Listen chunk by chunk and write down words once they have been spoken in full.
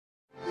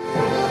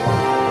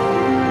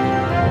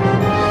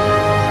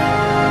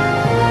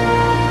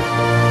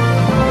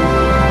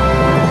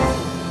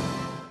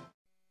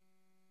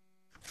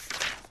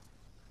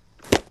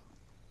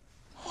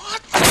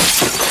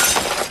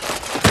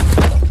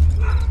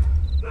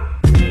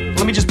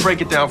just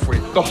break it down for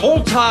you. The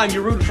whole time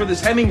you're rooting for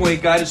this Hemingway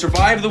guy to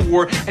survive the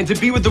war and to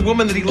be with the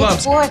woman that he loves.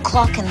 It's 4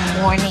 o'clock in the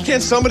morning.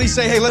 Can't somebody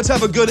say, hey, let's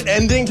have a good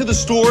ending to the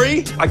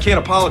story? I can't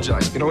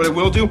apologize. You know what I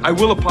will do? I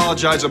will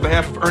apologize on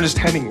behalf of Ernest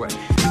Hemingway,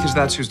 because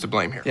that's who's to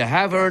blame here. Yeah,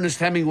 have Ernest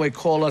Hemingway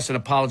call us and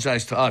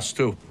apologize to us,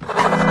 too.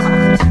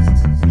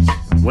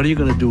 What are you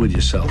going to do with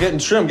yourself? I'm getting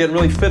trim, getting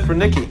really fit for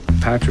Nikki.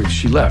 Patrick,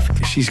 she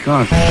left. She's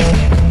gone.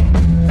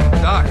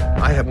 Doc,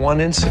 I had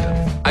one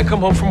incident. I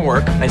come home from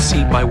work, I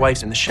see my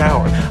wife's in the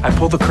shower. I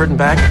pull the curtain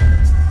back.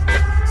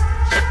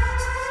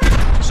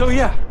 So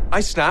yeah,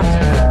 I snapped.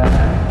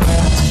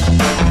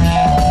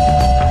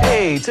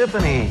 Hey,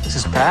 Tiffany. This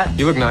is Pat.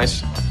 You look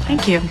nice.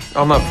 Thank you.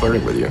 I'm not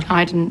flirting with you.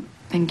 I didn't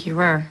think you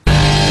were.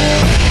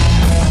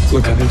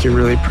 Look, I think you're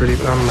really pretty,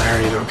 but I'm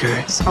married,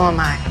 okay? So am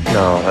I.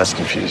 No, that's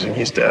confusing.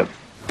 He's dead.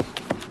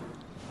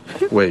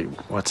 Wait,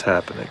 what's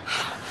happening?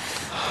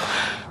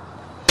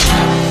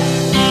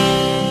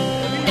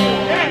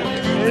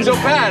 So,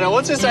 Pat,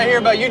 what's this I hear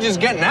about you just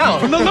getting out?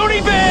 From the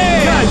loony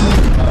bin!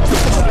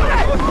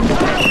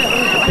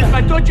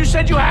 I thought you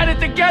said you had it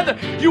together.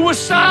 You were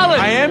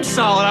solid. I am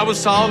solid. I was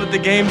solid at the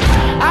game.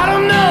 I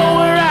don't know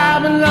where I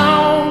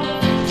belong.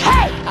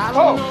 Hey!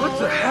 Oh, what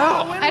the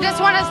hell? I just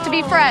want us to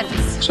be friends.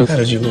 So how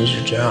did you lose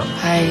your job?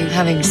 By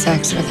having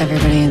sex with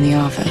everybody in the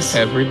office.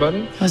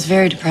 Everybody? I was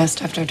very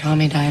depressed after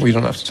Tommy died. We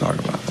don't have to talk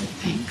about it.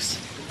 Thanks.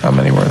 How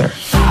many were there?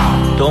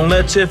 Don't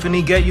let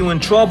Tiffany get you in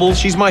trouble.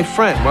 She's my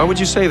friend. Why would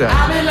you say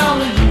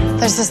that?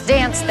 There's this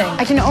dance thing.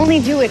 I can only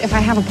do it if I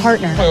have a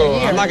partner. Oh,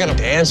 I'm not gonna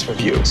dance with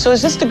you. So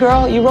is this the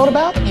girl you wrote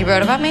about? You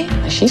wrote about me?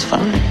 She's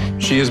fine.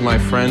 She is my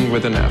friend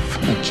with an F.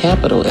 A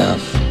capital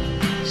F.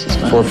 She's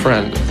fine. For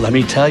friend. Let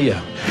me tell you,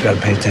 you got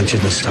to pay attention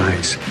to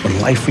signs. When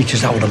life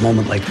reaches out at a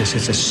moment like this,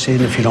 it's a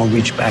sin if you don't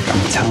reach back.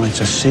 I'm telling you, it's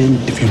a sin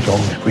if you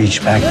don't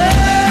reach back.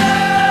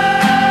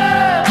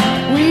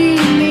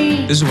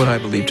 This is what I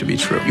believe to be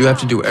true. You have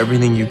to do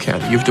everything you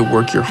can. You have to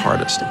work your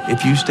hardest.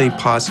 If you stay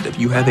positive,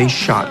 you have a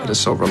shot at a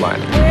silver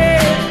lining.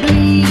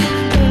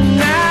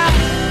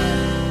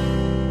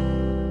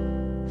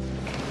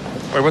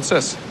 Wait, what's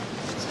this?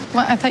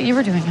 Well, I thought you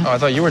were doing it. Oh, I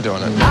thought you were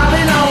doing it. I've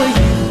been always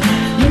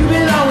you, you've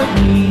been always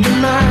me.